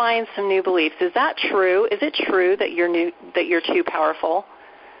 let's find some new beliefs. Is that true? Is it true that you're too powerful?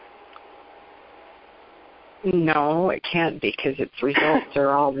 No, it can't be, because its results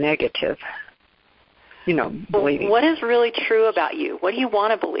are all negative. Believing. What is really true about you? What do you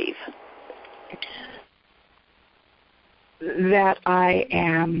want to believe? That I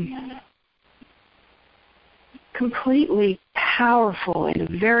am completely powerful in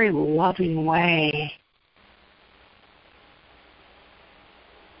a very loving way.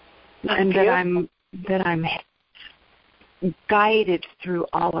 And that I'm guided through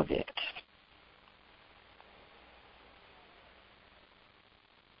all of it.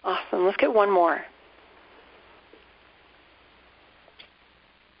 Awesome. Let's get one more.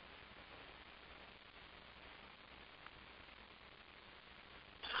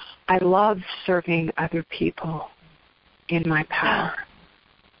 I love serving other people in my power.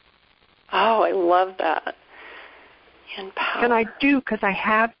 Oh, I love that. In power. And I do, because I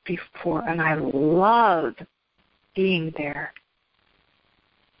have before, and I love being there.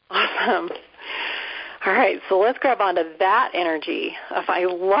 Awesome. All right, so let's grab onto that energy of I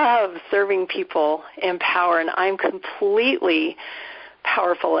love serving people in power, and I'm completely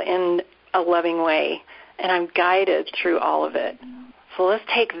powerful in a loving way, and I'm guided through all of it. So let's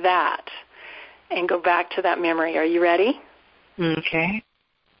take that and go back to that memory. Are you ready? Okay.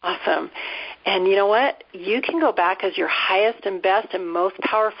 Awesome. And you know what? You can go back as your highest and best and most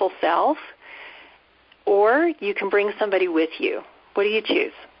powerful self, or you can bring somebody with you. What do you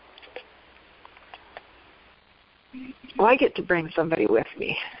choose? Well, I get to bring somebody with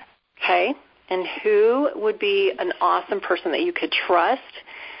me. Okay. And who would be an awesome person that you could trust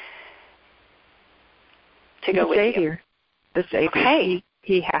to go with you? The Savior. Okay.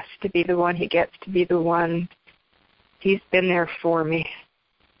 He has to be the one. He gets to be the one. He's been there for me.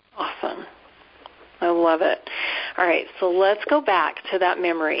 Awesome. I love it. All right, so let's go back to that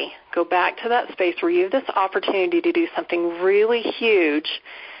memory. Go back to that space where you have this opportunity to do something really huge,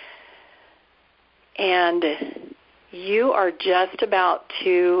 and you are just about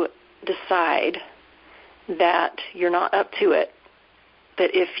to decide that you're not up to it, that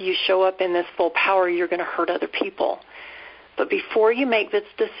if you show up in this full power, you're going to hurt other people. But before you make this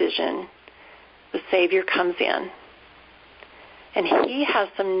decision, the Savior comes in, and he has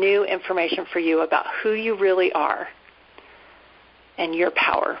some new information for you about who you really are and your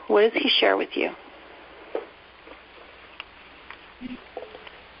power. What does he share with you?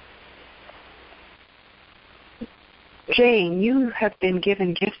 Jane, you have been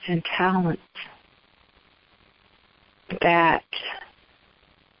given gifts and talents that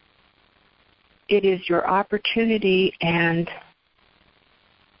it is your opportunity and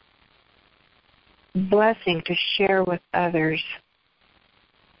blessing to share with others.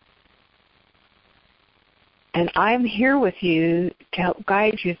 And I'm here with you to help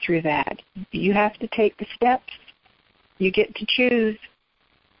guide you through that. You have to take the steps. You get to choose.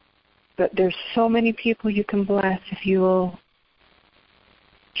 But there's so many people you can bless if you will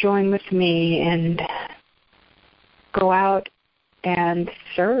join with me and go out and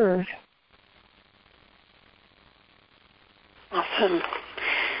serve. Awesome.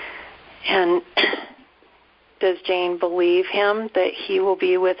 And does Jane believe him that he will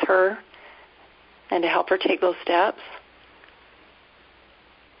be with her and to help her take those steps?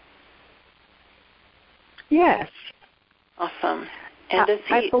 Yes. Awesome. And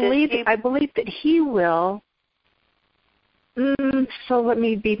I believe that he will. So let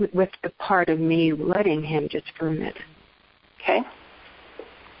me be with the part of me letting him just for a minute. Okay.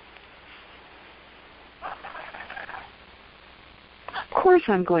 Of course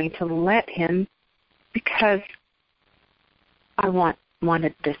I'm going to let him, because I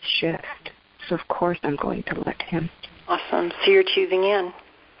wanted this shift. So of course I'm going to let him. Awesome. So you're choosing in.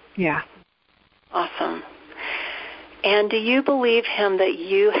 Yeah. Awesome. And do you believe him that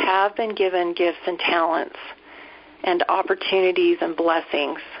you have been given gifts and talents and opportunities and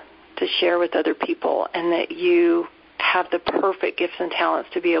blessings to share with other people, and that you have the perfect gifts and talents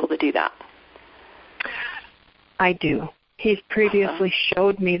to be able to do that? I do. He's previously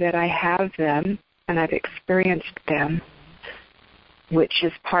showed me that I have them, and I've experienced them, which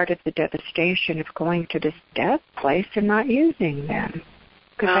is part of the devastation of going to this death place and not using them,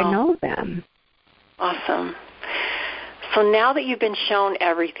 because I know them. Awesome. So now that you've been shown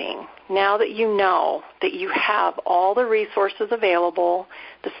everything, now that you know that you have all the resources available,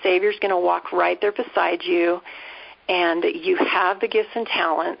 the Savior's going to walk right there beside you, and you have the gifts and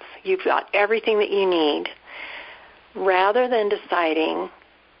talents, you've got everything that you need, rather than deciding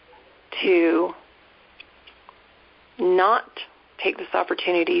to not take this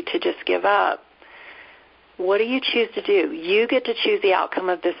opportunity to just give up, what do you choose to do? You get to choose the outcome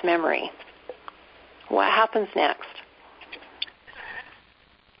of this memory. What happens next?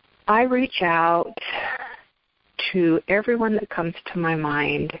 I reach out to everyone that comes to my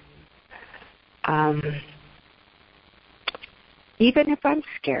mind, even if I'm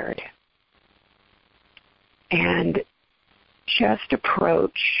scared, and just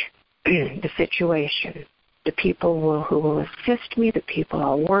approach the situation, the people who will assist me, the people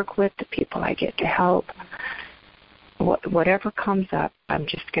I'll work with, the people I get to help. Whatever comes up, I'm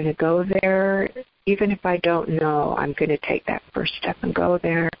just going to go there. Even if I don't know, I'm going to take that first step and go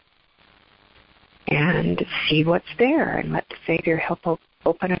there and see what's there and let the Savior help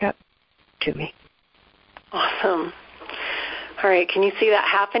open it up to me. Awesome. All right, can you see that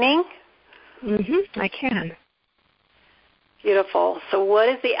happening? I can. Beautiful. So what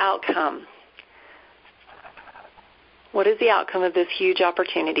is the outcome? What is the outcome of this huge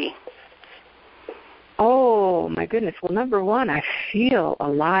opportunity? Oh, my goodness. Well, number one, I feel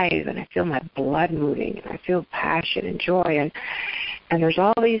alive, and I feel my blood moving, and I feel passion and joy, and there's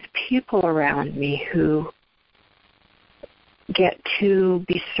all these people around me who get to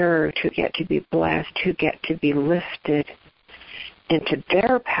be served, who get to be blessed, who get to be lifted into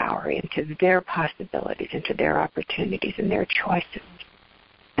their power, into their possibilities, into their opportunities and their choices.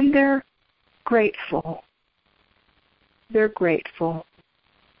 And they're grateful. They're grateful.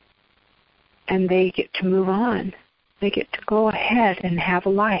 And they get to move on. They get to go ahead and have a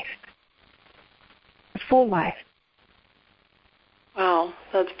life, a full life. Wow,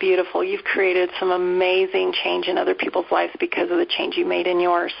 that's beautiful. You've created some amazing change in other people's lives because of the change you made in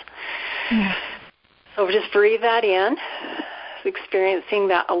yours. Yeah. So just breathe that in, experiencing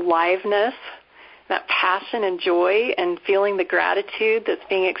that aliveness, that passion and joy, and feeling the gratitude that's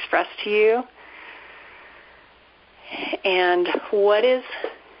being expressed to you. And what is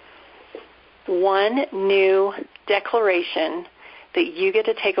one new declaration that you get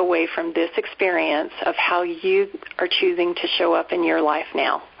to take away from this experience of how you are choosing to show up in your life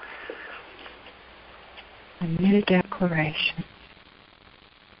now? A new declaration.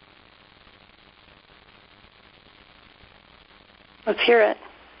 Let's hear it.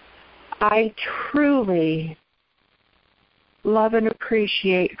 I truly love and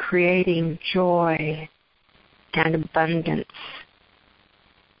appreciate creating joy and abundance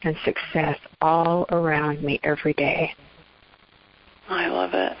and success all around me every day. I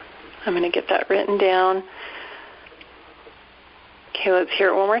love it. I'm going to get that written down. Okay, let's hear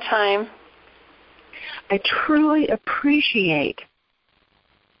it one more time. I truly appreciate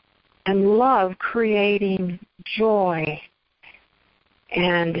and love creating joy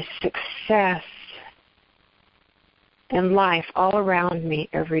and success and life all around me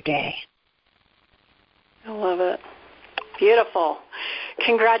every day. I love it. Beautiful.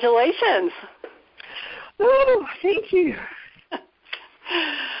 Congratulations. Oh, thank you.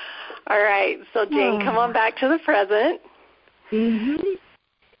 All right. So, Jane, come on back to the present.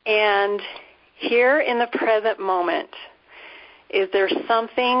 And here in the present moment, is there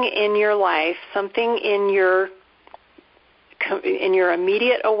something in your life, something in your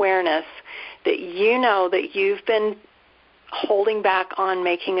immediate awareness that you know that you've been holding back on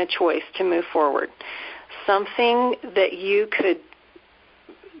making a choice to move forward? Something that you could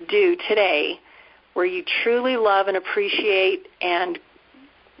do today where you truly love and appreciate and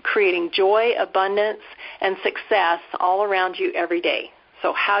creating joy, abundance, and success all around you every day.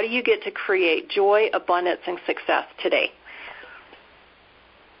 So how do you get to create joy, abundance, and success today?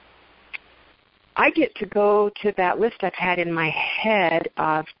 I get to go to that list I've had in my head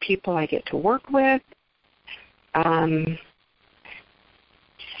of people I get to work with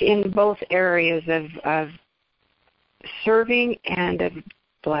in both areas of serving and of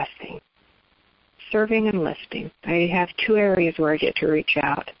blessing. Serving and lifting. I have two areas where I get to reach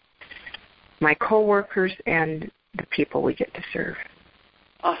out. My coworkers and the people we get to serve.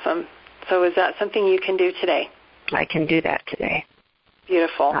 Awesome. So is that something you can do today? I can do that today.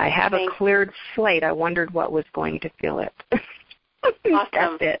 Beautiful. I have a cleared slate. I wondered what was going to fill it. Awesome.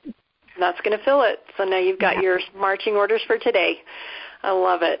 That's it. That's going to fill it. So now you've got your marching orders for today. I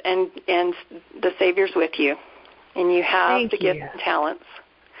love it. And the Savior's with you. And you have the gifts and talents.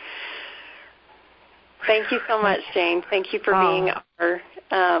 Thank you so much, Jane. Thank you for being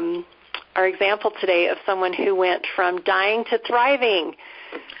our example today of someone who went from dying to thriving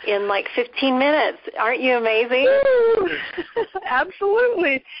in like 15 minutes. Aren't you amazing?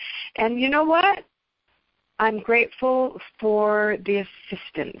 Absolutely. And you know what? I'm grateful for the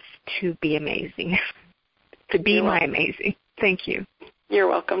assistance to be amazing, to be my amazing. Thank you. You're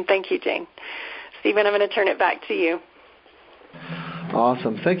welcome. Thank you, Jane. Stephen, I'm going to turn it back to you.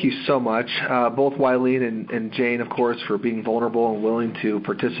 Awesome. Thank you so much, both Wileen and Jane, of course, for being vulnerable and willing to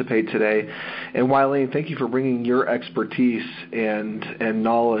participate today. And Wileen, thank you for bringing your expertise and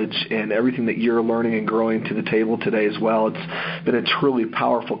knowledge and everything that you're learning and growing to the table today as well. It's been a truly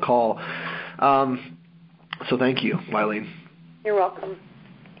powerful call. So thank you, Wileen. You're welcome.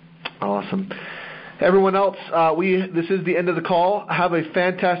 Awesome. Everyone else, this is the end of the call. Have a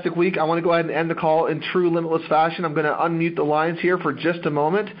fantastic week. I want to go ahead and end the call in true Limitless fashion. I'm going to unmute the lines here for just a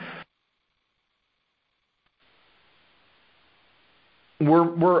moment.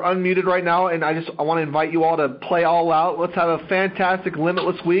 We're unmuted right now, and I want to invite you all to play all out. Let's have a fantastic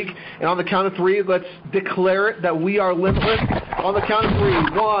Limitless week. And on the count of 3, let's declare it that we are limitless. On the count of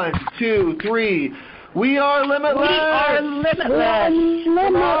 3, 1, 2, 3. We are limitless. We are limitless.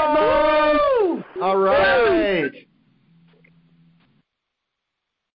 All right.